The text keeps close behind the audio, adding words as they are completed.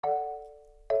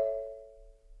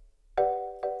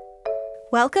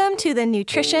Welcome to the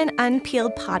Nutrition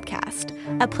Unpeeled podcast,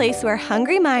 a place where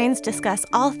hungry minds discuss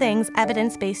all things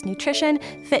evidence-based nutrition,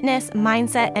 fitness,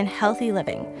 mindset, and healthy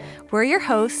living. We're your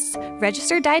hosts,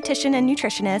 registered dietitian and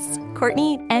nutritionists,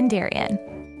 Courtney and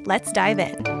Darian. Let's dive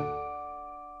in.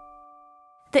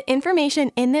 The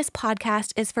information in this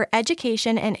podcast is for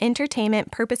education and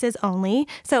entertainment purposes only,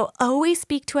 so always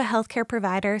speak to a healthcare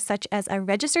provider such as a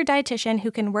registered dietitian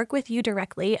who can work with you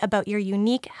directly about your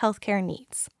unique healthcare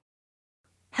needs.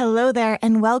 Hello there,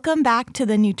 and welcome back to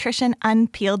the Nutrition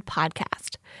Unpeeled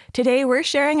podcast. Today, we're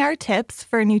sharing our tips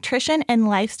for nutrition and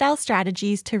lifestyle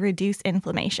strategies to reduce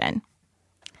inflammation.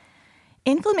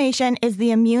 Inflammation is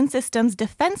the immune system's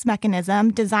defense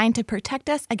mechanism designed to protect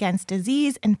us against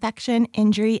disease, infection,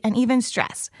 injury, and even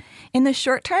stress. In the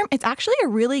short term, it's actually a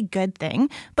really good thing,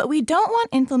 but we don't want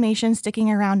inflammation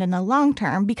sticking around in the long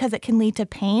term because it can lead to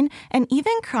pain and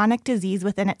even chronic disease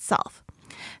within itself.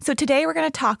 So today we're going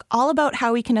to talk all about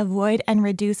how we can avoid and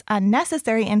reduce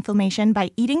unnecessary inflammation by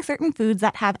eating certain foods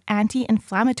that have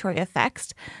anti-inflammatory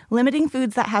effects, limiting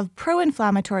foods that have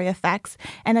pro-inflammatory effects,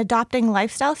 and adopting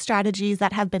lifestyle strategies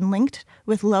that have been linked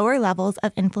with lower levels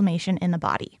of inflammation in the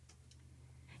body.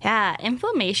 Yeah,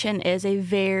 inflammation is a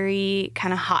very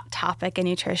kind of hot topic in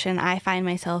nutrition. I find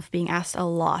myself being asked a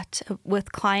lot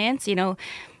with clients,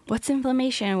 what's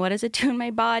inflammation? What does it do in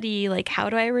my body? How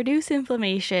do I reduce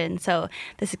inflammation? So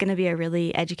this is going to be a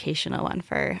really educational one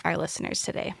for our listeners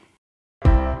today.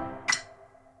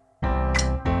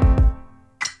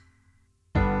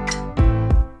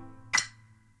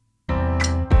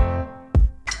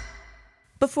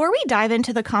 Before we dive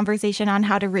into the conversation on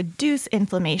how to reduce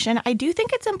inflammation, I do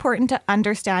think it's important to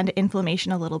understand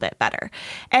inflammation a little bit better.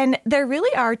 And there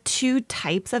really are two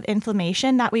types of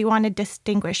inflammation that we want to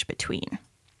distinguish between.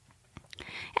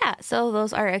 Yeah, so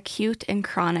those are acute and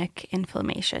chronic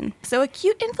inflammation. So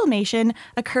acute inflammation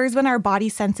occurs when our body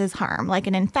senses harm, like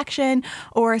an infection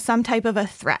or some type of a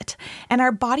threat. And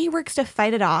our body works to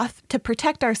fight it off to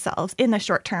protect ourselves in the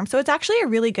short term. So it's actually a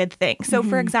really good thing. So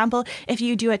for example, if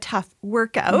you do a tough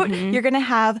workout, you're going to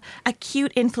have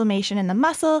acute inflammation in the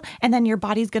muscle, and then your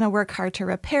body's going to work hard to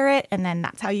repair it, and then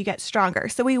that's how you get stronger.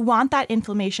 So we want that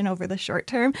inflammation over the short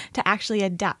term to actually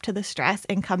adapt to the stress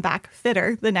and come back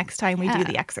fitter the next time we do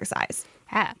the exercise.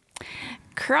 Yeah.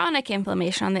 Chronic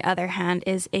inflammation, on the other hand,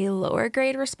 is a lower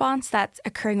grade response that's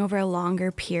occurring over a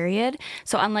longer period.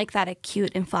 So unlike that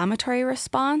acute inflammatory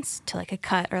response to a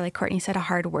cut or, like Courtney said, a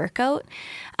hard workout,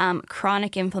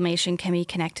 chronic inflammation can be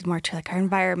connected more to our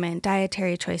environment,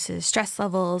 dietary choices, stress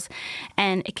levels,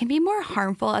 and it can be more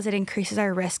harmful as it increases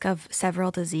our risk of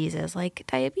several diseases like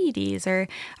diabetes or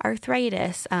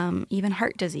arthritis, even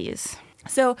heart disease.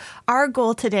 So our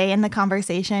goal today in the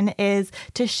conversation is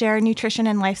to share nutrition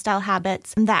and lifestyle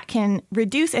habits that can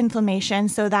reduce inflammation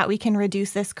so that we can reduce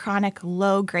this chronic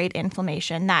low-grade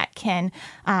inflammation that can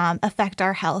affect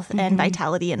our health and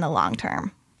vitality in the long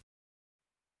term.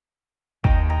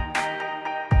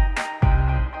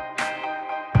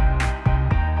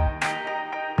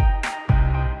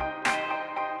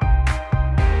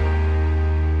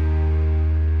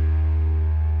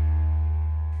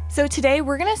 So today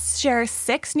we're going to share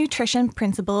 6 nutrition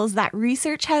principles that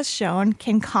research has shown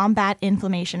can combat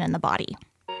inflammation in the body.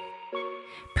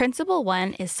 Principle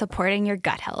 1 is supporting your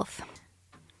gut health.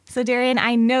 So Darian,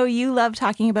 I know you love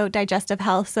talking about digestive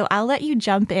health, so I'll let you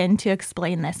jump in to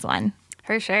explain this one.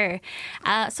 For sure.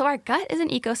 So our gut is an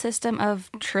ecosystem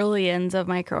of trillions of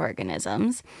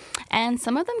microorganisms, and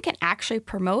some of them can actually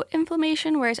promote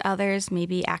inflammation, whereas others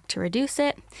maybe act to reduce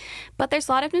it. But there's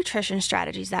a lot of nutrition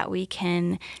strategies that we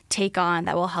can take on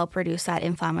that will help reduce that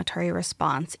inflammatory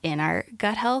response in our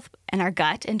gut health and our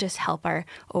gut and just help our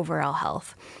overall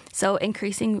health. So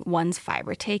increasing one's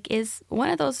fiber take is one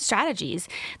of those strategies.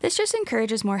 This just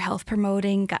encourages more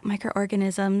health-promoting gut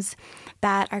microorganisms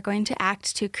that are going to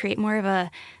act to create more of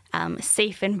a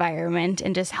safe environment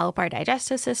and just help our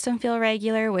digestive system feel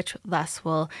regular, which thus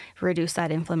will reduce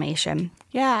that inflammation.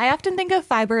 Yeah, I often think of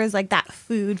fiber as like that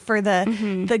food for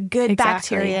the good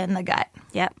bacteria in the gut.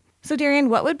 Yep. So Darian,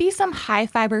 what would be some high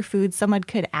fiber foods someone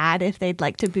could add if they'd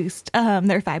like to boost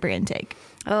their fiber intake?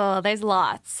 Oh, there's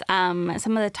lots. Some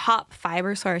of the top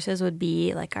fiber sources would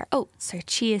be like our oats, our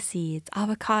chia seeds,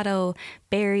 avocado,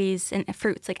 berries, and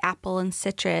fruits like apple and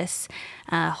citrus,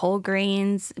 whole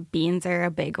grains. Beans are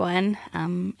a big one,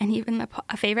 and even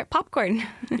a favorite, popcorn.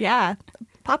 Yeah.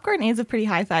 Popcorn is a pretty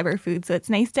high fiber food, so it's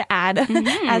nice to add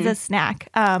as a snack.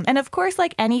 And of course,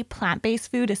 like any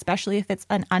plant-based food, especially if it's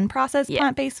an unprocessed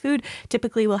plant-based food,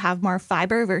 typically will have more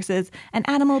fiber versus an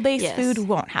animal-based food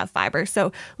won't have fiber.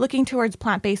 So looking towards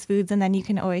plant-based foods, and then you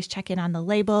can always check in on the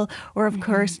label, or of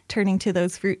course, turning to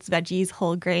those fruits, veggies,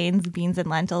 whole grains, beans and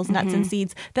lentils, nuts and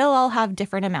seeds. They'll all have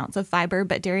different amounts of fiber,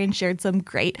 but Darian shared some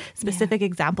great specific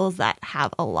examples that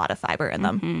have a lot of fiber in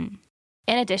them.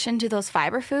 In addition to those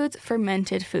fiber foods,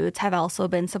 fermented foods have also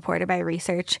been supported by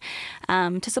research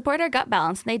to support our gut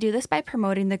balance. And they do this by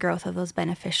promoting the growth of those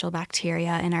beneficial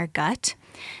bacteria in our gut.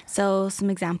 So some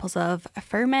examples of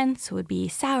ferments would be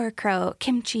sauerkraut,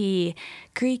 kimchi,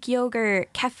 Greek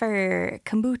yogurt, kefir,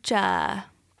 kombucha.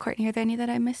 Courtney, are there any that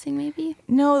I'm missing maybe?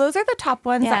 No, those are the top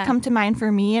ones that come to mind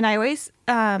for me. And I always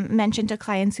mention to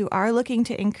clients who are looking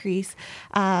to increase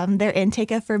their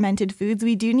intake of fermented foods,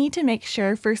 we do need to make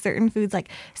sure for certain foods like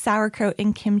sauerkraut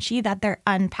and kimchi that they're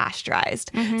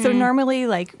unpasteurized. So normally,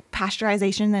 like,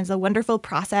 pasteurization is a wonderful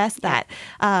process that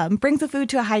brings the food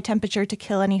to a high temperature to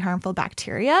kill any harmful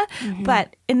bacteria.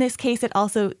 But in this case, it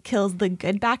also kills the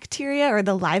good bacteria or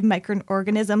the live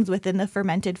microorganisms within the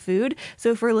fermented food.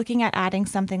 So if we're looking at adding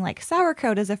something like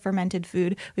sauerkraut as a fermented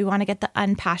food, we want to get the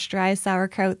unpasteurized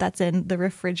sauerkraut that's in the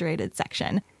refrigerated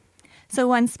section. So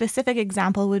one specific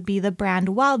example would be the brand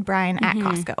Wild Brine at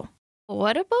Costco.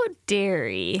 What about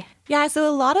dairy? Yeah, so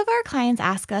a lot of our clients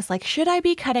ask us, like, should I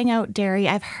be cutting out dairy?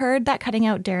 I've heard that cutting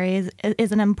out dairy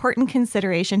is an important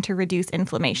consideration to reduce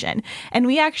inflammation. And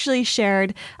we actually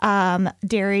shared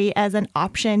dairy as an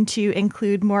option to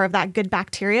include more of that good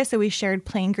bacteria. So we shared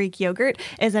plain Greek yogurt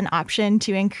as an option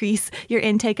to increase your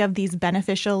intake of these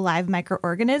beneficial live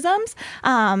microorganisms.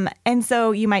 And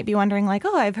so you might be wondering, like,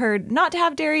 oh, I've heard not to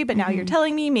have dairy, but now you're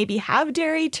telling me maybe have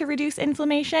dairy to reduce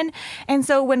inflammation. And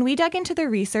so when we dug into the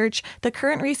research, the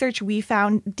current research we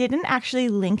found didn't actually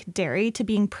link dairy to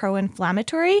being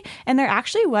pro-inflammatory. And there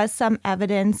actually was some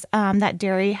evidence that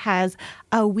dairy has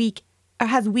weak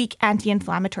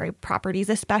anti-inflammatory properties,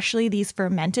 especially these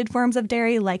fermented forms of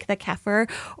dairy like the kefir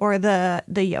or the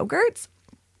yogurts.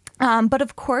 But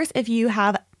of course, if you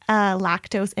have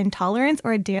lactose intolerance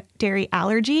or a dairy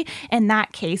allergy, in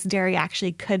that case, dairy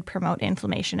actually could promote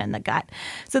inflammation in the gut.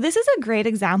 So this is a great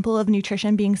example of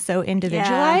nutrition being so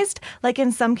individualized. Like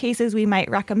in some cases, we might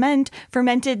recommend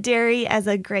fermented dairy as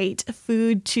a great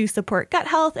food to support gut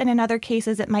health. And in other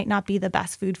cases, it might not be the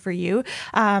best food for you.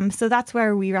 So that's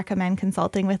where we recommend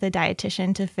consulting with a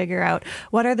dietitian to figure out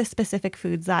what are the specific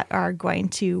foods that are going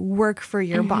to work for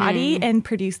your body and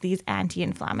produce these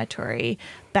anti-inflammatory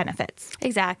benefits.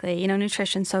 Exactly. You know,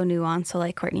 nutrition's so nuanced. So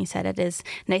like Courtney said, it is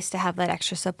nice to have that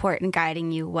extra support and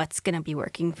guiding you what's going to be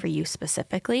working for you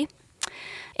specifically.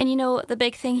 And, you know, the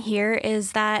big thing here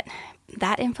is that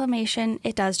inflammation,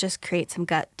 it does just create some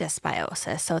gut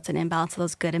dysbiosis. So it's an imbalance of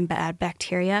those good and bad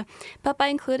bacteria. But by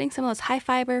including some of those high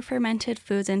fiber fermented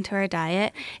foods into our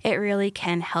diet, it really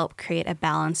can help create a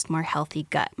balanced, more healthy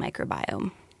gut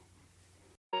microbiome.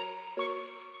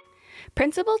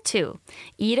 Principle 2,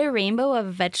 eat a rainbow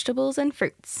of vegetables and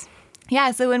fruits.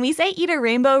 Yeah, so when we say eat a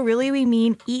rainbow, really we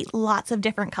mean eat lots of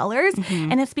different colors.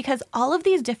 And it's because all of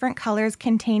these different colors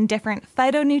contain different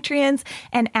phytonutrients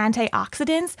and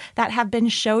antioxidants that have been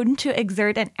shown to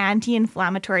exert an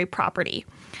anti-inflammatory property.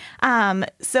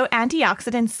 So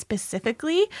antioxidants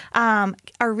specifically are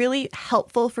really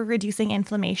helpful for reducing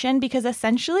inflammation because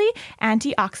essentially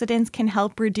antioxidants can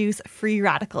help reduce free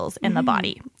radicals in the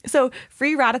body. So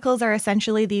free radicals are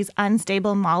essentially these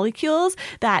unstable molecules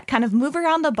that kind of move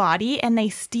around the body and they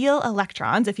steal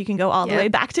electrons, if you can go all the way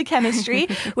back to chemistry,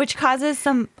 which causes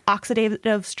some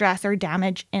oxidative stress or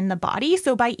damage in the body.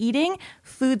 So by eating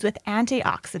foods with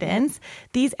antioxidants,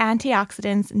 these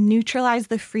antioxidants neutralize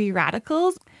the free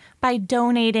radicals by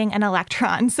donating an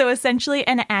electron. So essentially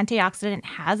an antioxidant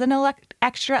has an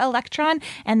extra electron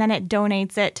and then it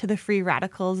donates it to the free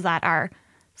radicals that are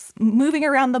moving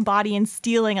around the body and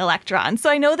stealing electrons.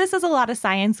 So I know this is a lot of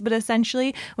science, but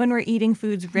essentially when we're eating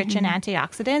foods rich in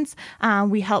antioxidants,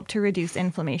 we help to reduce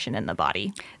inflammation in the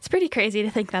body. It's pretty crazy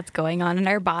to think that's going on in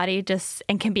our body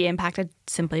and can be impacted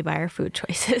simply by our food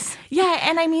choices. Yeah,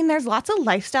 and I mean, there's lots of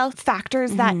lifestyle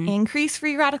factors that increase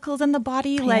free radicals in the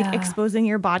body, like exposing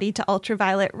your body to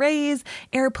ultraviolet rays,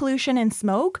 air pollution, and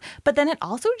smoke. But then it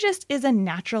also just is a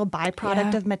natural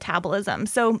byproduct of metabolism.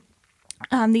 So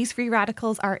these free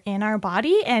radicals are in our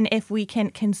body, and if we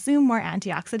can consume more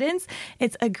antioxidants,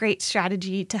 it's a great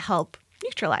strategy to help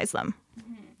neutralize them.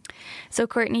 So,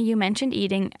 Courtney, you mentioned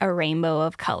eating a rainbow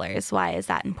of colors. Why is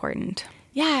that important?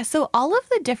 Yeah, so all of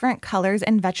the different colors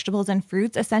in vegetables and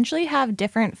fruits essentially have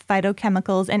different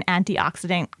phytochemicals and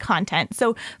antioxidant content.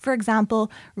 So, for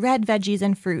example, red veggies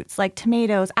and fruits like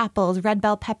tomatoes, apples, red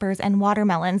bell peppers, and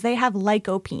watermelons, they have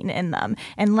lycopene in them,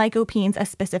 and lycopene's a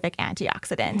specific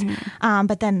antioxidant.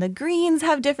 But then the greens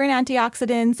have different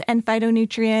antioxidants and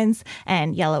phytonutrients,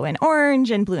 and yellow and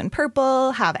orange and blue and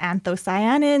purple have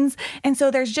anthocyanins. And so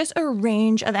there's just a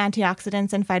range of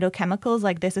antioxidants and phytochemicals.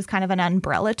 Like, this is kind of an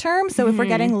umbrella term. So if we're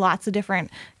getting lots of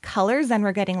different colors, then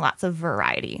we're getting lots of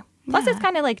variety. Plus, it's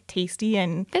kind of like tasty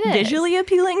and visually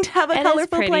appealing to have a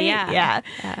colorful plate. Yeah.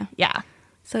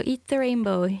 So eat the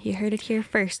rainbow. You heard it here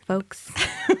first, folks.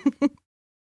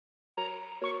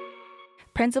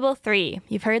 Principle 3.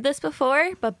 You've heard this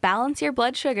before, but balance your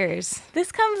blood sugars.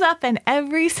 This comes up in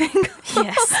every single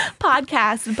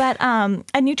podcast, but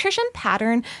a nutrition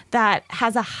pattern that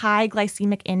has a high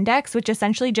glycemic index, which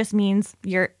essentially just means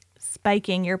you're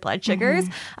spiking your blood sugars.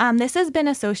 This has been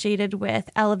associated with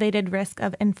elevated risk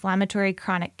of inflammatory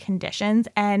chronic conditions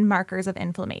and markers of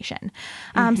inflammation.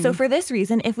 So for this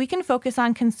reason, if we can focus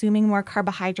on consuming more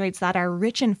carbohydrates that are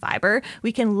rich in fiber,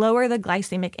 we can lower the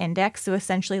glycemic index, so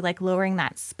essentially like lowering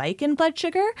that spike in blood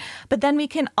sugar. But then we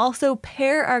can also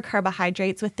pair our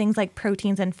carbohydrates with things like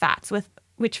proteins and fats,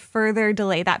 which further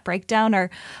delay that breakdown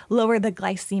or lower the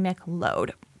glycemic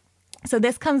load. So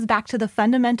this comes back to the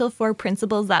fundamental 4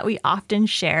 principles that we often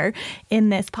share in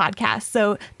this podcast.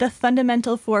 So the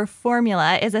fundamental 4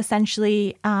 formula is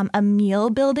essentially a meal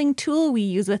building tool we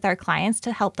use with our clients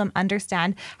to help them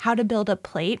understand how to build a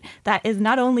plate that is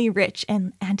not only rich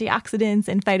in antioxidants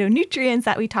and phytonutrients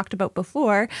that we talked about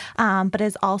before, but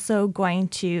is also going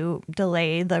to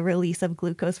delay the release of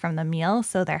glucose from the meal.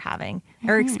 So they're having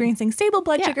or experiencing stable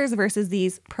blood sugars versus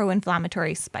these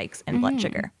pro-inflammatory spikes in blood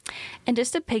sugar. And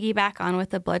just to piggyback on with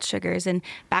the blood sugars and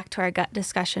back to our gut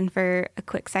discussion for a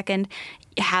quick second,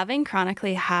 having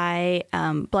chronically high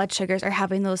blood sugars or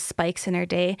having those spikes in our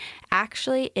day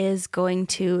actually is going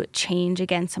to change,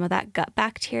 again, some of that gut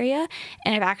bacteria.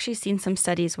 And I've actually seen some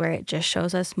studies where it just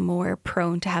shows us more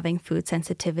prone to having food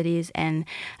sensitivities and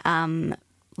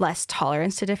less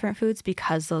tolerance to different foods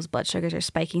because those blood sugars are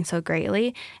spiking so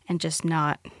greatly and just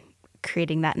not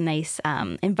creating that nice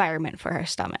environment for our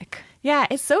stomach. Yeah,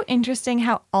 it's so interesting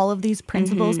how all of these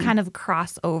principles kind of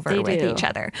cross over with each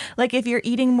other. Like if you're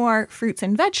eating more fruits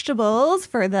and vegetables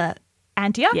for the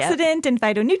antioxidant and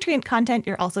phytonutrient content,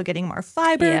 you're also getting more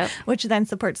fiber, which then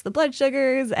supports the blood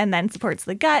sugars and then supports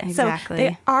the gut. Exactly. So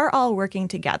they are all working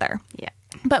together. Yeah.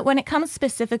 But when it comes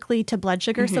specifically to blood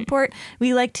sugar support,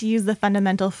 we like to use the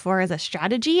fundamental 4 as a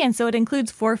strategy. And so it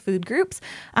includes 4 food groups.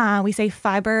 We say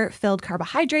fiber-filled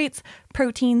carbohydrates,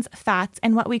 proteins, fats,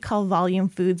 and what we call volume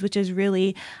foods, which is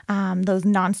really those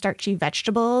non-starchy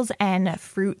vegetables and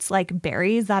fruits like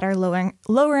berries that are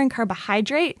lower in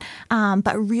carbohydrate,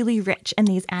 but really rich in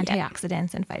these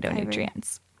antioxidants and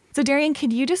phytonutrients. So Darian,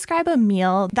 could you describe a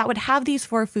meal that would have these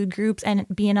 4 food groups and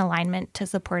be in alignment to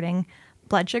supporting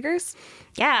blood sugars?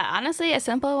 Yeah, honestly, a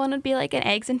simple one would be like an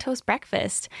eggs and toast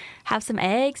breakfast. Have some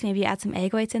eggs, maybe add some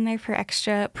egg whites in there for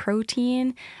extra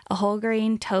protein, a whole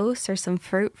grain toast or some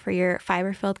fruit for your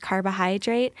fiber-filled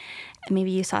carbohydrate. And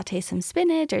maybe you saute some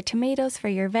spinach or tomatoes for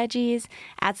your veggies.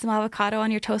 Add some avocado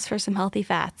on your toast for some healthy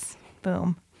fats.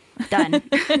 Boom. Done.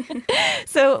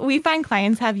 So we find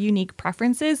clients have unique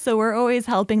preferences. So we're always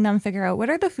helping them figure out what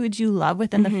are the foods you love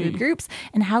within the food groups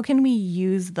and how can we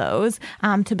use those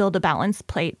to build a balanced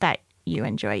plate that you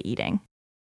enjoy eating.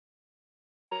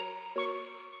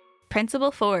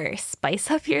 Principle 4, spice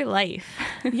up your life.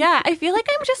 Yeah, I feel like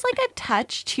I'm just like a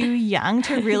touch too young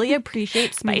to really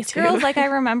appreciate Spice Girls. Like I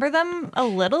remember them a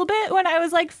little bit when I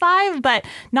was like 5, but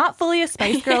not fully a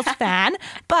Spice Girls fan.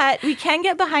 But we can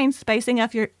get behind spicing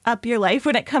up your life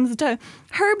when it comes to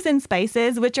herbs and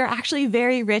spices, which are actually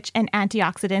very rich in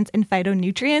antioxidants and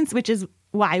phytonutrients, which is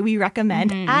why we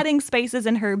recommend adding spices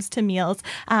and herbs to meals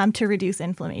to reduce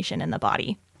inflammation in the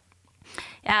body.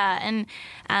 Yeah,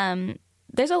 and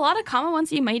there's a lot of common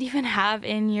ones you might even have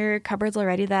in your cupboards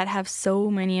already that have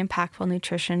so many impactful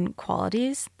nutrition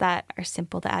qualities that are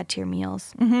simple to add to your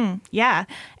meals. Yeah.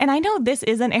 And I know this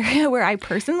is an area where I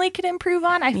personally could improve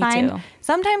on. I find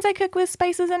sometimes I cook with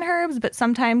spices and herbs, but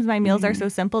sometimes my meals are so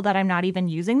simple that I'm not even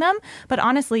using them. But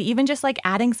honestly, even just like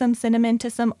adding some cinnamon to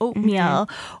some oatmeal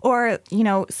or,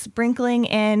 sprinkling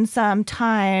in some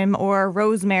thyme or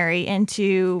rosemary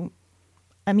into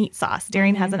a meat sauce.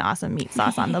 Darian has an awesome meat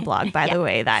sauce on the blog, by the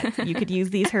way, that you could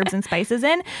use these herbs and spices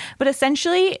in. But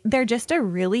essentially, they're just a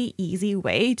really easy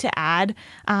way to add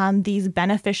these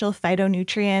beneficial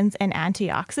phytonutrients and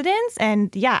antioxidants.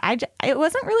 And yeah, it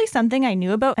wasn't really something I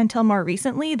knew about until more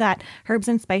recently, that herbs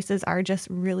and spices are just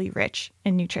really rich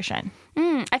in nutrition.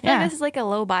 I feel like this is like a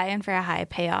low buy-in for a high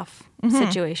payoff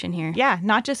situation here. Yeah,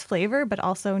 not just flavor, but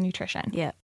also nutrition.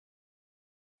 Yep.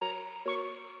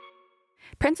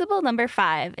 Principle number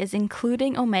 5 is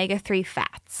including omega-3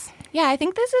 fats. Yeah, I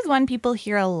think this is one people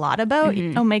hear a lot about.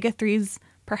 Omega-3s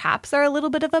perhaps are a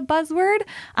little bit of a buzzword,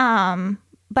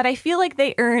 but I feel like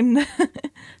they earn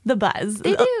the buzz.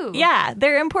 They do. Yeah,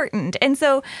 they're important. And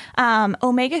so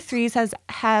omega-3s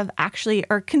have actually,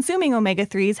 or consuming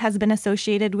omega-3s has been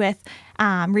associated with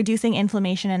reducing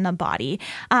inflammation in the body.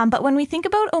 But when we think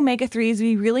about omega-3s,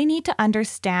 we really need to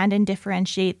understand and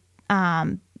differentiate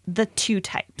the two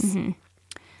types.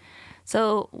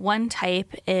 So one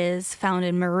type is found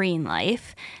in marine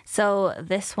life. So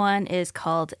this one is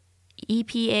called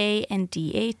EPA and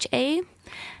DHA.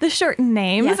 The shortened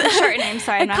names. Yeah, the short names.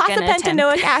 Sorry, I'm not going to attempt.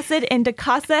 Eicosapentaenoic acid and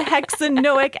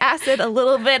docosahexaenoic acid. A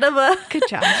little bit of a good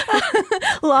job.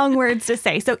 Long words to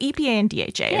say. So EPA and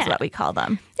DHA is what we call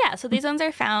them. Yeah, so these ones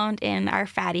are found in our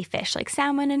fatty fish like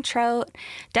salmon and trout.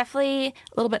 Definitely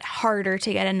a little bit harder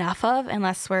to get enough of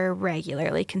unless we're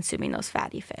regularly consuming those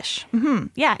fatty fish.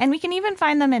 Yeah, and we can even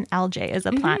find them in algae as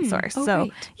a plant source. Oh, so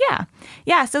great.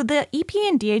 Yeah. So the EPA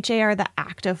and DHA are the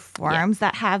active forms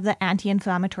that have the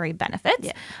anti-inflammatory benefits.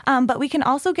 Yeah. But we can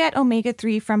also get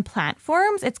omega-3 from plant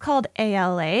forms. It's called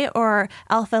ALA, or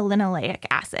alpha-linoleic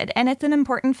acid, and it's an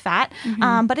important fat,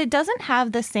 but it doesn't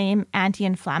have the same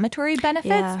anti-inflammatory benefits.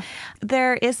 Yeah.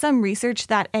 There is some research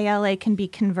that ALA can be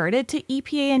converted to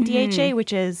EPA and DHA,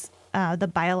 which is the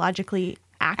biologically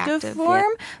active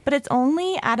form, but it's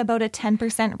only at about a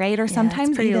 10% rate, or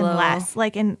sometimes even less.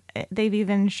 They've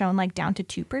even shown down to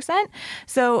 2%.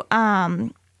 So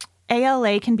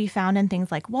ALA can be found in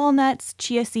things like walnuts,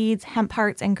 chia seeds, hemp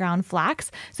hearts, and ground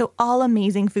flax. So all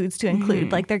amazing foods to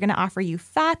include. They're going to offer you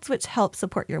fats, which help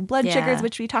support your blood sugars,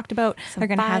 which we talked about. They're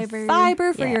going to have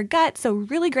fiber for your gut. So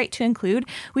really great to include.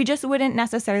 We just wouldn't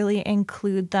necessarily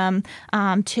include them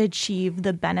to achieve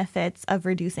the benefits of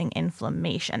reducing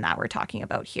inflammation that we're talking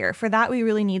about here. For that, we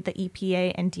really need the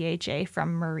EPA and DHA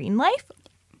from marine life.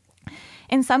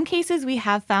 In some cases, we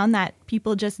have found that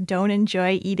people just don't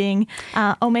enjoy eating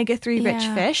omega-3 rich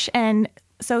fish. And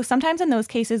so sometimes in those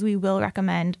cases, we will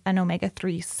recommend an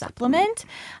omega-3 supplement.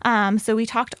 So we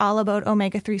talked all about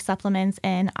omega-3 supplements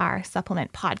in our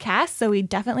supplement podcast. So we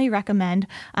definitely recommend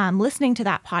listening to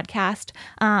that podcast.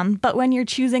 But when you're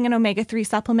choosing an omega-3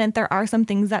 supplement, there are some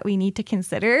things that we need to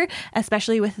consider,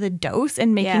 especially with the dose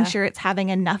and making sure it's having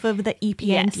enough of the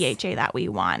EPA and DHA that we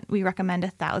want. We recommend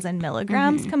 1,000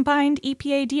 milligrams combined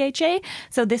EPA, DHA.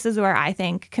 So this is where I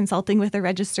think consulting with a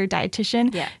registered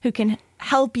dietitian who can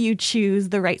help you choose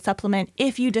the right supplement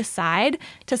if you decide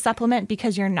to supplement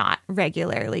because you're not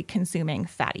regularly consuming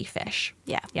fatty fish.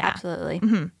 Yeah, absolutely.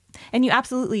 And you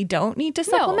absolutely don't need to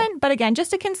supplement. But again,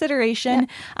 just a consideration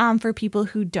for people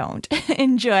who don't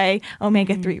enjoy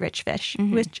omega-3 rich fish,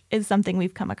 which is something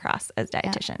we've come across as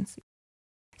dietitians.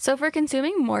 So if we're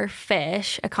consuming more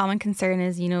fish, a common concern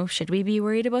is, should we be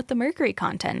worried about the mercury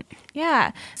content?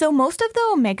 Yeah. So most of the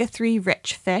omega-3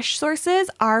 rich fish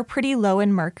sources are pretty low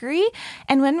in mercury.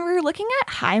 And when we're looking at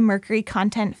high mercury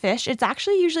content fish, it's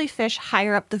actually usually fish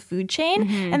higher up the food chain.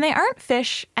 And they aren't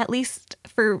fish, at least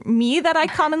for me, that I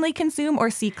commonly consume or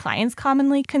see clients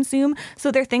commonly consume. So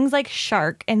they're things like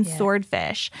shark and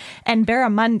swordfish and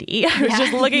barramundi. I was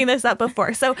just looking this up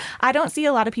before. So I don't see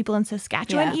a lot of people in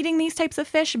Saskatchewan eating these types of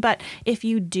fish. But if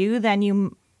you do, then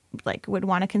you would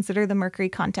want to consider the mercury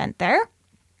content there.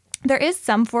 There is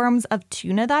some forms of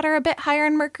tuna that are a bit higher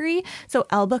in mercury. So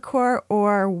albacore,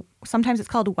 or sometimes it's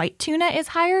called white tuna, is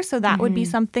higher. So that would be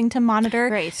something to monitor.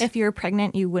 Right. If you're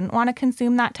pregnant, you wouldn't want to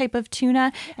consume that type of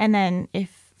tuna. And then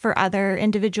for other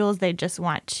individuals, they just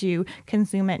want to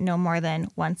consume it no more than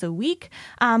once a week.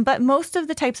 But most of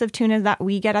the types of tuna that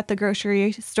we get at the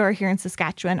grocery store here in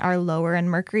Saskatchewan are lower in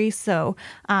mercury. So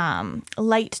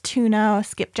light tuna,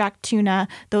 skipjack tuna,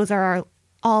 those are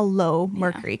all low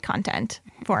mercury content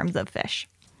forms of fish.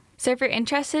 So if you're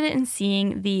interested in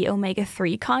seeing the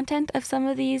omega-3 content of some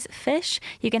of these fish,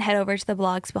 you can head over to the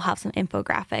blogs. We'll have some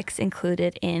infographics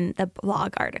included in the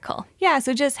blog article. Yeah,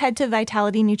 so just head to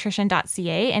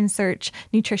vitalitynutrition.ca and search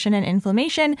nutrition and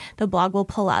inflammation. The blog will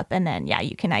pull up, and then,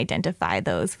 you can identify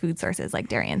those food sources like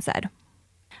Darian said.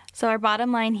 So our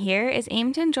bottom line here is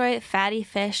aim to enjoy fatty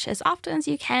fish as often as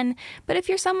you can, but if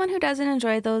you're someone who doesn't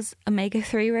enjoy those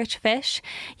omega-3 rich fish,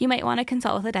 you might want to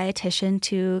consult with a dietitian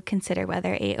to consider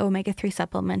whether a omega-3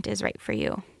 supplement is right for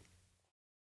you.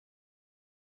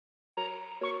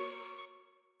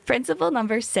 Principle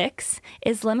number 6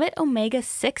 is limit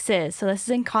omega-6s. So this is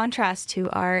in contrast to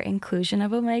our inclusion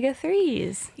of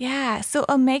omega-3s. Yeah, so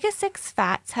omega-6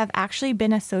 fats have actually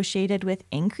been associated with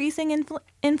increasing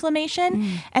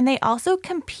inflammation, and they also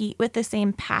compete with the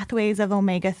same pathways of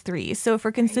omega-3s. So if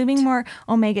we're consuming more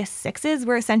omega-6s,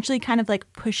 we're essentially kind of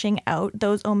like pushing out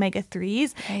those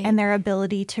omega-3s and their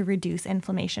ability to reduce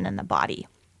inflammation in the body.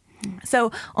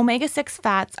 So omega-6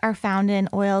 fats are found in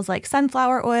oils like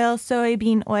sunflower oil,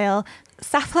 soybean oil,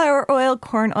 safflower oil,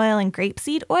 corn oil, and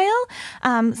grapeseed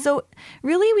oil. So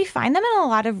really, we find them in a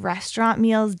lot of restaurant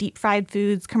meals, deep fried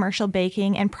foods, commercial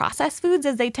baking, and processed foods,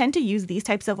 as they tend to use these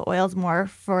types of oils more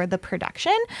for the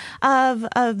production of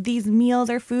these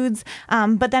meals or foods.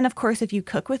 But then, of course, if you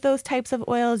cook with those types of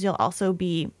oils, you'll also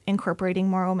be incorporating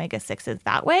more omega-6s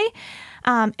that way.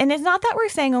 And it's not that we're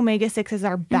saying omega-6s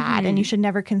are bad and you should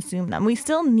never consume them. We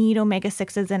still need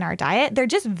omega-6s in our diet. They're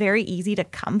just very easy to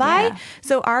come by. Yeah.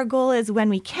 So our goal is when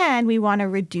we can, we want to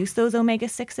reduce those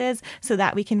omega-6s so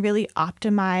that we can really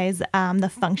optimize the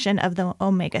function of the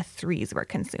omega-3s we're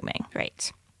consuming.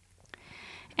 Right.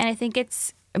 And I think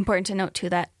it's important to note, too,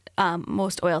 that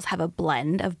most oils have a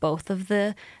blend of both of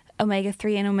the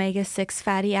omega-3 and omega-6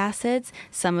 fatty acids.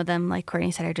 Some of them, like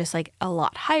Courtney said, are just like a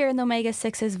lot higher in the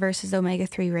omega-6s versus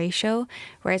omega-3 ratio,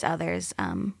 whereas others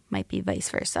might be vice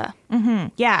versa.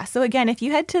 Yeah. So again, if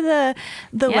you head to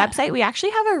the website, we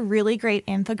actually have a really great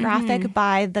infographic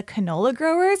by the canola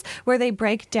growers where they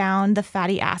break down the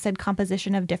fatty acid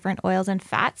composition of different oils and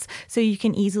fats so you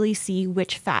can easily see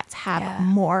which fats have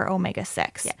more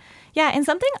omega-6. Yeah, and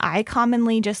something I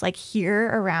commonly just like hear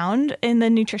around in the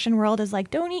nutrition world is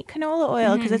like, don't eat canola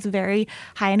oil because it's very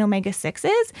high in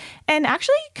omega-6s. And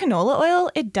actually, canola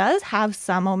oil, it does have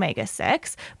some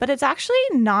omega-6, but it's actually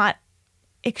not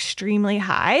extremely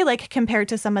high, like compared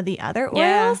to some of the other oils.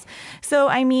 Yeah. So,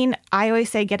 I mean, I always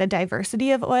say get a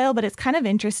diversity of oil, but it's kind of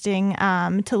interesting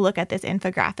to look at this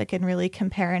infographic and really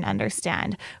compare and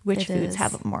understand which foods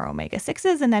have more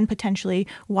omega-6s and then potentially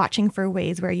watching for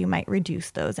ways where you might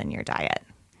reduce those in your diet.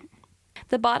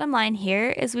 The bottom line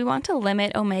here is we want to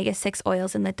limit omega-6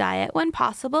 oils in the diet when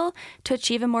possible to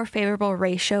achieve a more favorable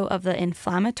ratio of the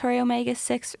inflammatory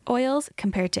omega-6 oils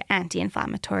compared to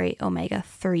anti-inflammatory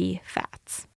omega-3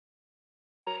 fats.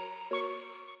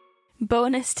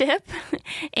 Bonus tip,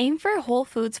 aim for whole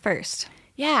foods first.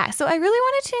 Yeah, so I really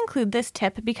wanted to include this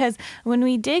tip because when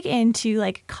we dig into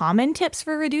like common tips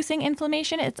for reducing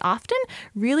inflammation, it's often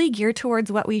really geared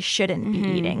towards what we shouldn't be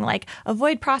eating, like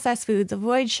avoid processed foods,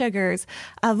 avoid sugars,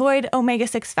 avoid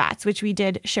omega-6 fats, which we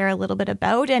did share a little bit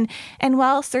about. And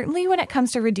while certainly when it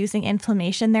comes to reducing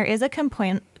inflammation, there is a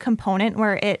component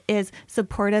where it is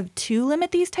supportive to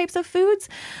limit these types of foods.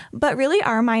 But really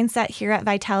our mindset here at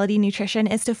Vitality Nutrition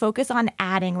is to focus on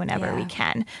adding whenever we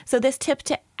can. So this tip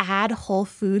to add whole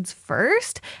foods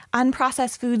first,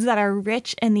 unprocessed foods that are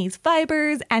rich in these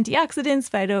fibers, antioxidants,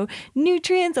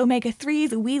 phytonutrients,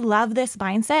 omega-3s. We love this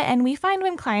mindset, and we find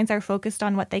when clients are focused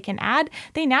on what they can add,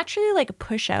 they naturally like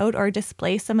push out or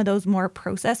displace some of those more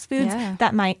processed foods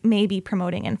that may be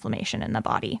promoting inflammation in the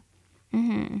body.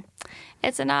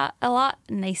 It's a lot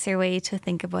nicer way to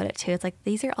think about it too. It's like,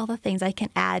 these are all the things I can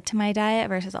add to my diet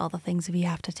versus all the things we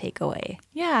have to take away.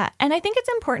 Yeah. And I think it's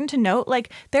important to note,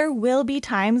 like, there will be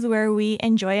times where we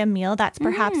enjoy a meal that's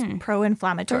perhaps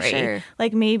pro-inflammatory. For sure.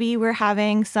 Like maybe we're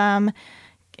having some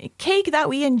cake that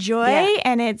we enjoy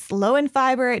and it's low in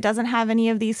fiber. It doesn't have any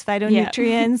of these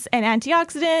phytonutrients and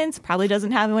antioxidants, probably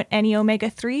doesn't have any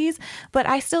omega-3s, but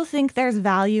I still think there's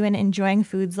value in enjoying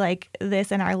foods like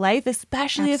this in our life,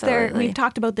 especially if we've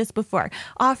talked about this before,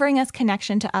 offering us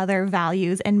connection to other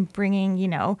values and bringing,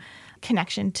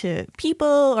 connection to people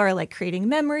or like creating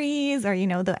memories or,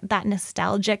 that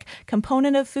nostalgic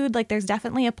component of food. Like there's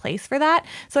definitely a place for that.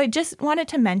 So I just wanted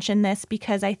to mention this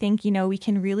because I think, we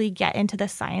can really get into the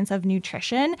science of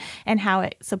nutrition and how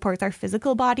it supports our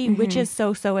physical body, which is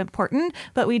so, so important.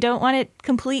 But we don't want to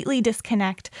completely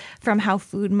disconnect from how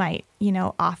food might,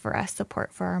 offer us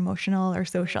support for our emotional or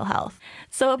social health.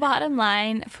 So a bottom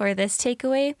line for this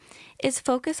takeaway is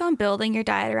focus on building your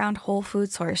diet around whole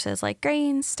food sources like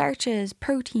grains, starches,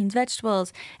 proteins,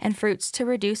 vegetables, and fruits to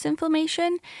reduce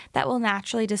inflammation that will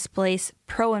naturally displace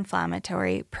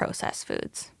pro-inflammatory processed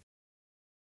foods.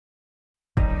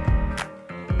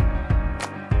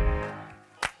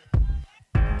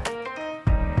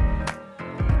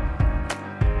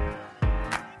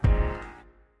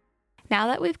 Now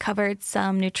that we've covered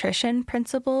some nutrition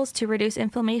principles to reduce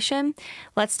inflammation,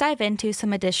 let's dive into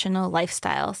some additional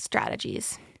lifestyle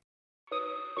strategies.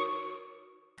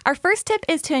 Our first tip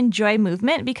is to enjoy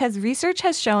movement because research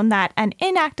has shown that an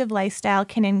inactive lifestyle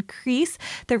can increase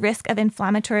the risk of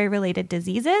inflammatory-related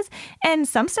diseases. And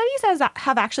some studies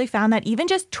have actually found that even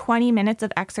just 20 minutes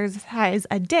of exercise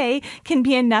a day can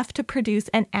be enough to produce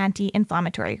an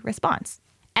anti-inflammatory response.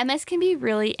 And this can be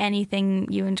really anything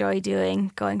you enjoy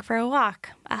doing, going for a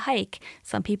walk, a hike.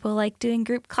 Some people like doing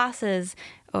group classes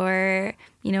or,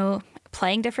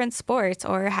 playing different sports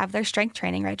or have their strength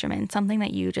training regimen, something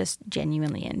that you just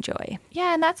genuinely enjoy.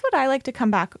 Yeah, and that's what I like to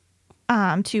come back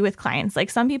to with clients. Like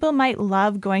some people might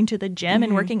love going to the gym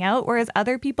and working out, whereas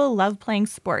other people love playing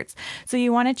sports. So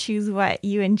you want to choose what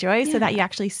you enjoy so that you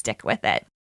actually stick with it.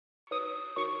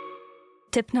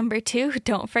 Tip number 2,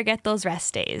 don't forget those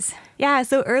rest days. Yeah,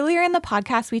 so earlier in the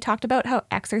podcast, we talked about how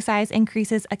exercise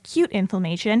increases acute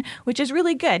inflammation, which is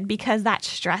really good because that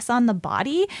stress on the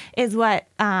body is what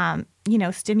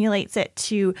stimulates it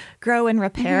to grow and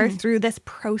repair through this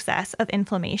process of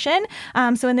inflammation.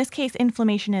 So in this case,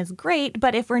 inflammation is great,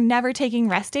 but if we're never taking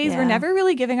rest days, we're never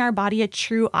really giving our body a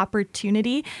true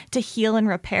opportunity to heal and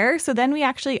repair. So then we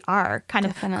actually are kind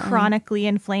of chronically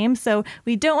inflamed. So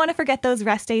we don't want to forget those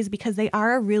rest days because they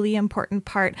are a really important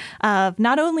part of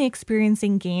not only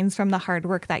experiencing gains from the hard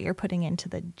work that you're putting into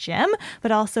the gym,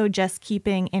 but also just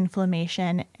keeping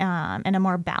inflammation in a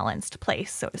more balanced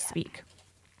place, so to speak.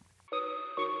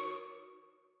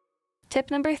 Tip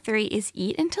number 3 is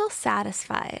eat until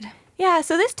satisfied. Yeah,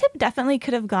 so this tip definitely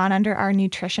could have gone under our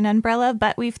nutrition umbrella,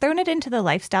 but we've thrown it into the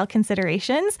lifestyle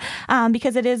considerations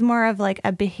because it is more of like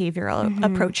a behavioral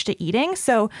approach to eating.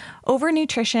 So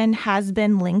overnutrition has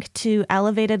been linked to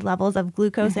elevated levels of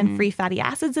glucose and free fatty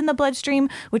acids in the bloodstream,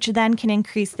 which then can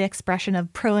increase the expression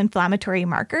of pro-inflammatory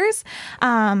markers.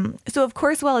 So of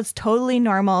course, while it's totally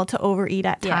normal to overeat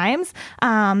at times,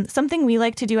 something we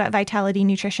like to do at Vitality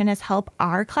Nutrition is help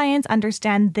our clients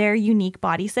understand their unique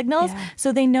body signals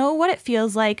so they know what it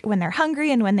feels like when they're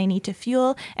hungry and when they need to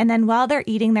fuel. And then while they're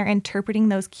eating, they're interpreting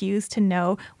those cues to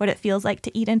know what it feels like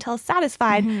to eat until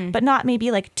satisfied, but not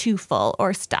maybe like too full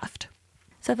or stuffed.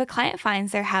 So if a client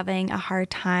finds they're having a hard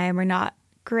time or not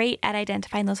great at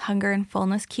identifying those hunger and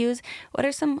fullness cues, what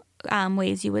are some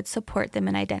ways you would support them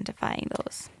in identifying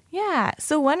those? Yeah.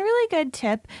 So one really good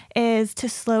tip is to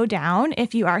slow down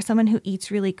if you are someone who eats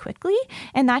really quickly.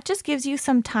 And that just gives you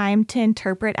some time to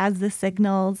interpret as the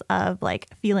signals of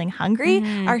like feeling hungry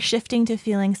are shifting to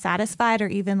feeling satisfied or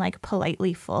even like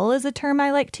politely full is a term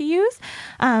I like to use.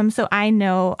 So I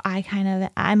know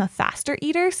I'm a faster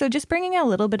eater. So just bringing a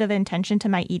little bit of intention to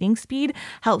my eating speed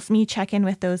helps me check in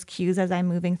with those cues as I'm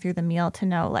moving through the meal to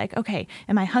know like, okay,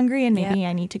 am I hungry and maybe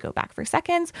I need to go back for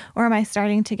seconds, or am I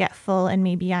starting to get full and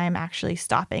maybe I'm actually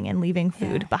stopping and leaving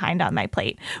food behind on my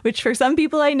plate, which for some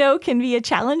people I know can be a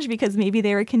challenge because maybe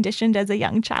they were conditioned as a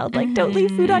young child, like don't leave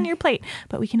food on your plate,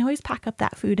 but we can always pack up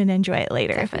that food and enjoy it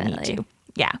later if we need to.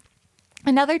 Yeah.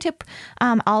 Another tip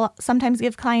I'll sometimes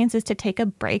give clients is to take a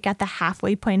break at the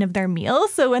halfway point of their meal.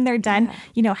 So when they're done,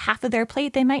 half of their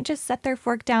plate, they might just set their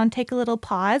fork down, take a little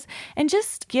pause, and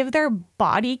just give their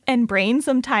body and brain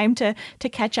some time to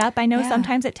catch up. I know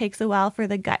sometimes it takes a while for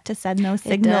the gut to send those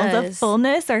signals of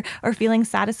fullness or feeling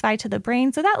satisfied to the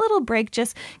brain. So that little break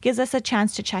just gives us a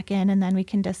chance to check in, and then we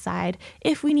can decide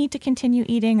if we need to continue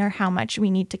eating or how much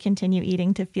we need to continue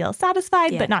eating to feel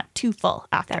satisfied, but not too full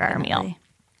after our meal.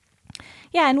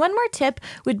 Yeah, and one more tip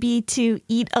would be to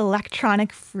eat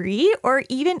electronic free or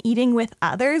even eating with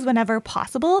others whenever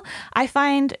possible. I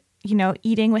find,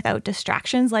 eating without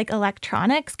distractions like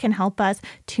electronics can help us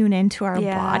tune into our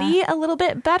body a little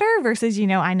bit better versus,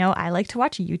 I know I like to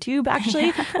watch YouTube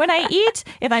actually when I eat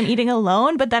if I'm eating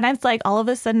alone, but then it's like all of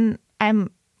a sudden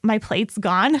my plate's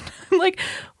gone. I'm like,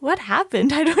 what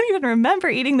happened? I don't even remember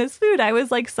eating this food. I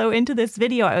was like so into this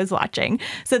video I was watching.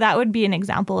 So that would be an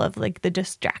example of like the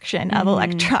distraction of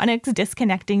electronics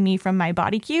disconnecting me from my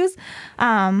body cues.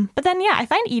 But then, I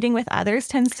find eating with others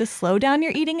tends to slow down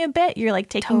your eating a bit. You're like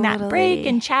taking that break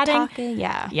and chatting. Talking,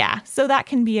 yeah. So that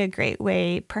can be a great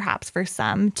way perhaps for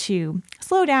some to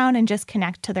slow down and just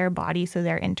connect to their body so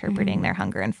they're interpreting their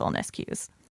hunger and fullness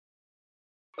cues.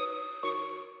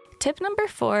 Tip number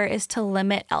 4 is to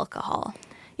limit alcohol.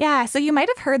 Yeah, so you might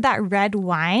have heard that red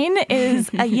wine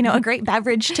is a great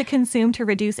beverage to consume to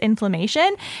reduce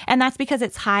inflammation, and that's because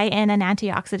it's high in an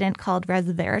antioxidant called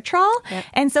resveratrol.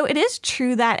 And so it is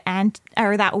true that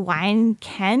that wine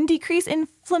can decrease inflammation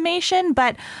inflammation.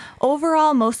 But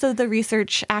overall, most of the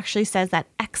research actually says that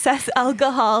excess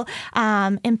alcohol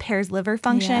impairs liver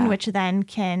function, which then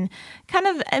can kind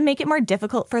of make it more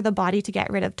difficult for the body to get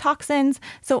rid of toxins.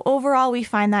 So overall, we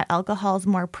find that alcohol is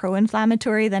more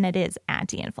pro-inflammatory than it is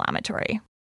anti-inflammatory.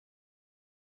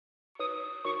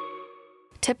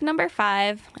 Tip number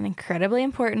 5, an incredibly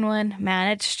important one,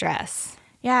 manage stress.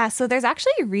 Yeah, so there's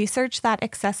actually research that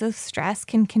excessive stress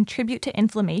can contribute to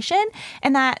inflammation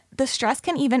and that the stress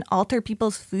can even alter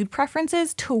people's food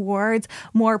preferences towards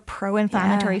more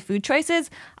pro-inflammatory food choices.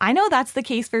 I know that's the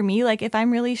case for me. Like if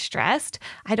I'm really stressed,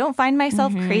 I don't find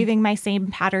myself craving my same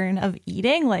pattern of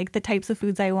eating. Like the types of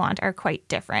foods I want are quite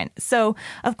different. So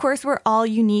of course, we're all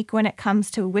unique when it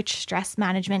comes to which stress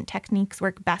management techniques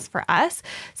work best for us.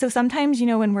 So sometimes,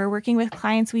 when we're working with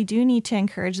clients, we do need to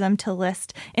encourage them to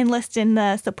enlist in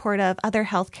the support of other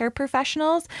healthcare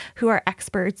professionals who are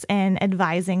experts in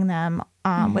advising them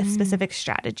with specific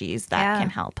strategies that can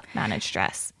help manage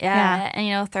stress. Yeah.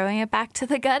 And, throwing it back to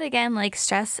the gut again, like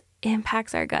stress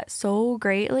impacts our gut so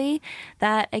greatly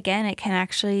that, again, it can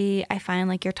actually, I find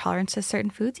like your tolerance to certain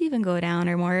foods even go down,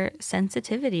 or more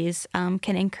sensitivities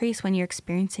can increase when you're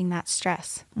experiencing that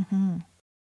stress.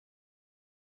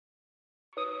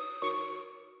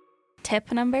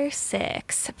 Tip number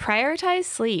 6, prioritize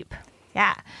sleep.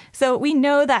 Yeah. So we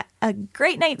know that a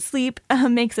great night's sleep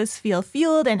makes us feel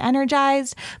fueled and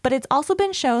energized, but it's also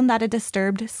been shown that a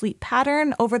disturbed sleep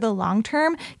pattern over the long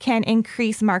term can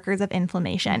increase markers of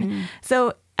inflammation.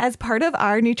 So as part of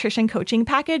our nutrition coaching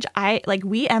package,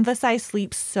 we emphasize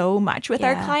sleep so much with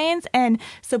our clients and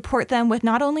support them with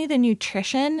not only the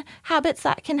nutrition habits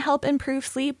that can help improve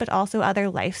sleep, but also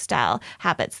other lifestyle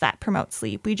habits that promote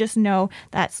sleep. We just know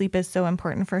that sleep is so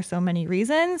important for so many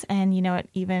reasons, and it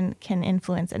even can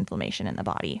influence inflammation in the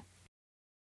body.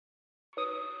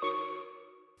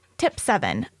 Tip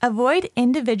 7, avoid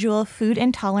individual food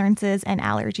intolerances and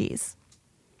allergies.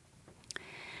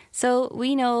 So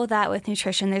we know that with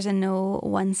nutrition, there's a no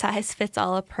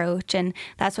one-size-fits-all approach, and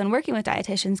that's when working with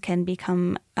dietitians can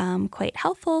become quite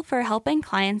helpful for helping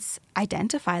clients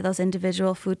identify those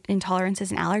individual food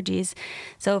intolerances and allergies.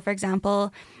 So, for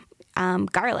example,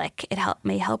 garlic,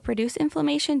 may help reduce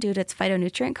inflammation due to its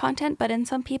phytonutrient content, but in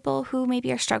some people who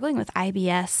maybe are struggling with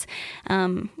IBS,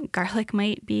 garlic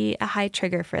might be a high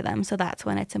trigger for them. So that's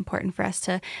when it's important for us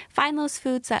to find those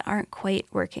foods that aren't quite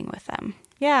working with them.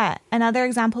 Yeah. Another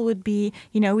example would be,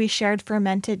 we shared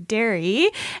fermented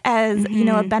dairy as,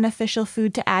 a beneficial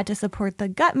food to add to support the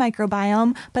gut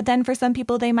microbiome. But then for some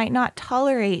people, they might not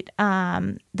tolerate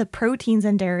the proteins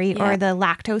in dairy or the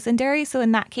lactose in dairy. So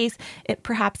in that case, it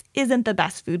perhaps isn't the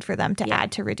best food for them to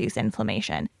add to reduce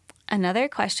inflammation. Another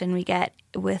question we get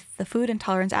with the food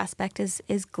intolerance aspect is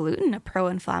gluten a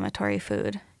pro-inflammatory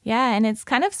food? Yeah, and it's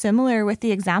kind of similar with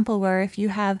the example where if you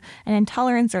have an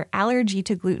intolerance or allergy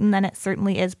to gluten, then it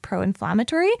certainly is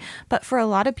pro-inflammatory. But for a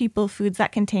lot of people, foods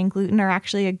that contain gluten are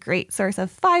actually a great source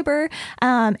of fiber.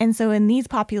 And so in these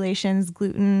populations,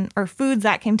 gluten or foods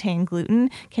that contain gluten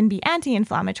can be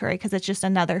anti-inflammatory because it's just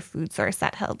another food source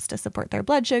that helps to support their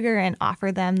blood sugar and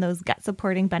offer them those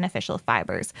gut-supporting beneficial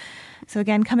fibers. So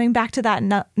again, coming back to that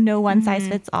no one size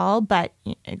fits all, but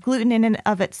gluten in and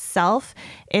of itself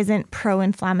isn't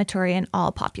pro-inflammatory in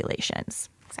all populations.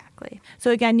 Exactly.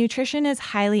 So again, nutrition is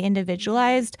highly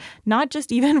individualized, not just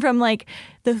even from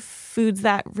the foods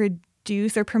that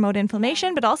reduce or promote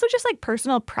inflammation, but also just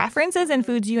personal preferences and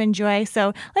foods you enjoy.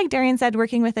 So like Darian said,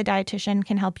 working with a dietitian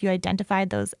can help you identify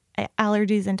those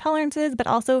allergies and tolerances, but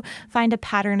also find a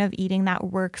pattern of eating that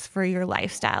works for your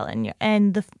lifestyle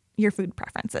and your food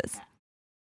preferences.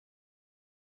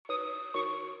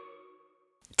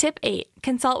 Tip 8,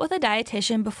 consult with a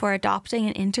dietitian before adopting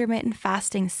an intermittent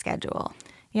fasting schedule.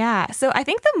 Yeah, so I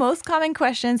think the most common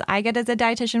questions I get as a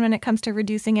dietitian when it comes to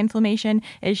reducing inflammation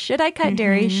is, should I cut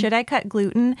dairy, should I cut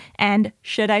gluten, and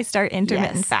should I start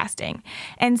intermittent fasting?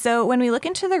 And so when we look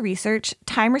into the research,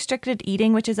 time-restricted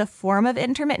eating, which is a form of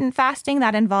intermittent fasting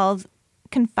that involves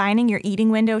confining your eating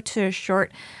window to a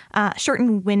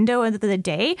shortened window of the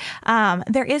day,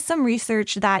 there is some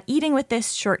research that eating with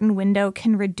this shortened window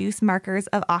can reduce markers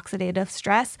of oxidative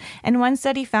stress. And one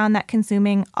study found that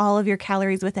consuming all of your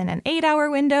calories within an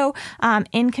 8-hour window,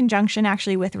 in conjunction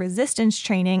actually with resistance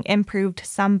training, improved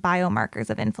some biomarkers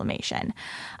of inflammation.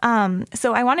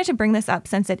 So I wanted to bring this up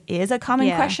since it is a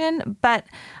common question, but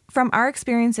from our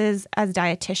experiences as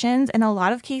dietitians, in a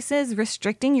lot of cases,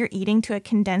 restricting your eating to a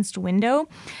condensed window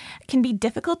can be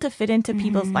difficult to fit into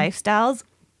people's lifestyles.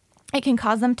 It can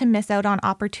cause them to miss out on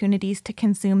opportunities to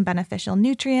consume beneficial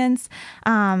nutrients.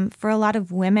 For a lot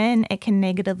of women, it can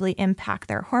negatively impact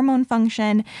their hormone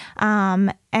function.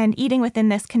 And eating within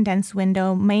this condensed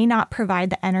window may not provide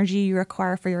the energy you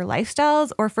require for your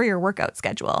lifestyles or for your workout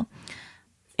schedule.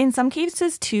 In some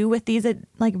cases, too, with these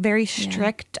very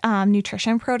strict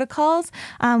nutrition protocols,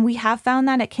 we have found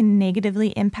that it can negatively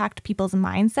impact people's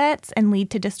mindsets and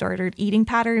lead to disordered eating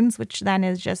patterns, which then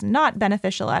is just not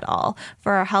beneficial at all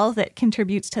for our health. It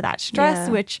contributes to that stress,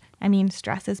 which,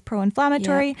 stress is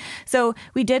pro-inflammatory. Yep. So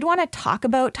we did want to talk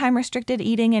about time-restricted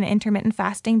eating and intermittent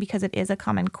fasting because it is a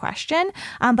common question.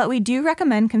 But we do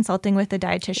recommend consulting with a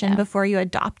dietitian before you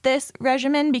adopt this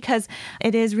regimen, because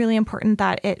it is really important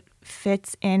that it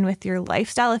fits in with your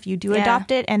lifestyle if you do adopt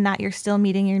it, and that you're still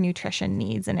meeting your nutrition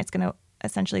needs and it's going to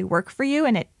essentially work for you,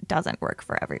 and it doesn't work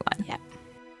for everyone. Yeah.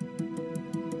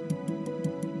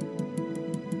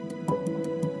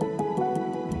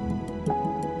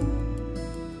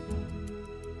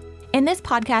 In this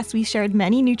podcast, we shared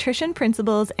many nutrition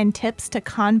principles and tips to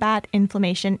combat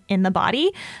inflammation in the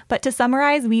body. But to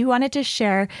summarize, we wanted to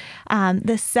share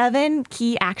the 7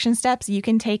 key action steps you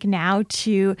can take now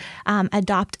to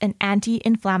adopt an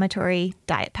anti-inflammatory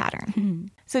diet pattern. Mm-hmm.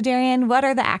 So, Darian, what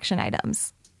are the action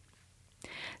items?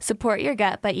 Support your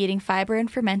gut by eating fiber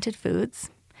and fermented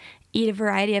foods. Eat a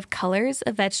variety of colors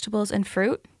of vegetables and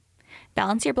fruit.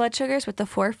 Balance your blood sugars with the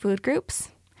 4 food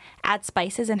groups. Add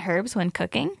spices and herbs when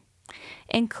cooking.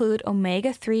 Include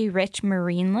omega-3 rich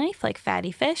marine life like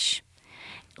fatty fish.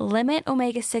 Limit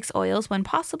omega-6 oils when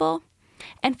possible.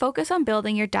 And focus on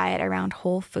building your diet around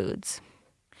whole foods.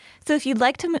 So if you'd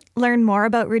like to learn more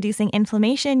about reducing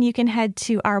inflammation, you can head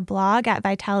to our blog at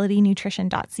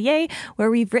vitalitynutrition.ca, where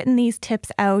we've written these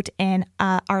tips out in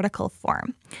article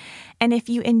form. And if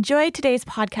you enjoyed today's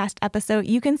podcast episode,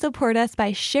 you can support us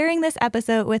by sharing this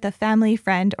episode with a family,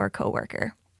 friend, or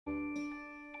coworker.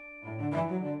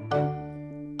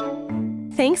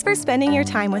 Thanks for spending your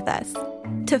time with us.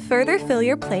 To further fill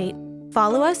your plate,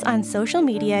 follow us on social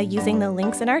media using the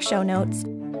links in our show notes,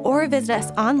 or visit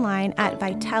us online at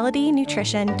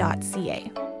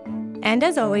vitalitynutrition.ca. And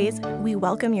as always, we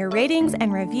welcome your ratings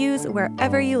and reviews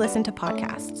wherever you listen to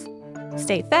podcasts.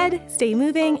 Stay fed, stay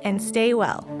moving, and stay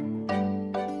well.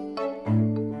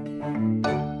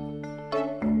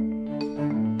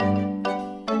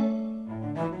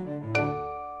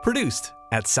 Produced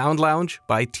at Sound Lounge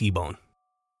by T-Bone.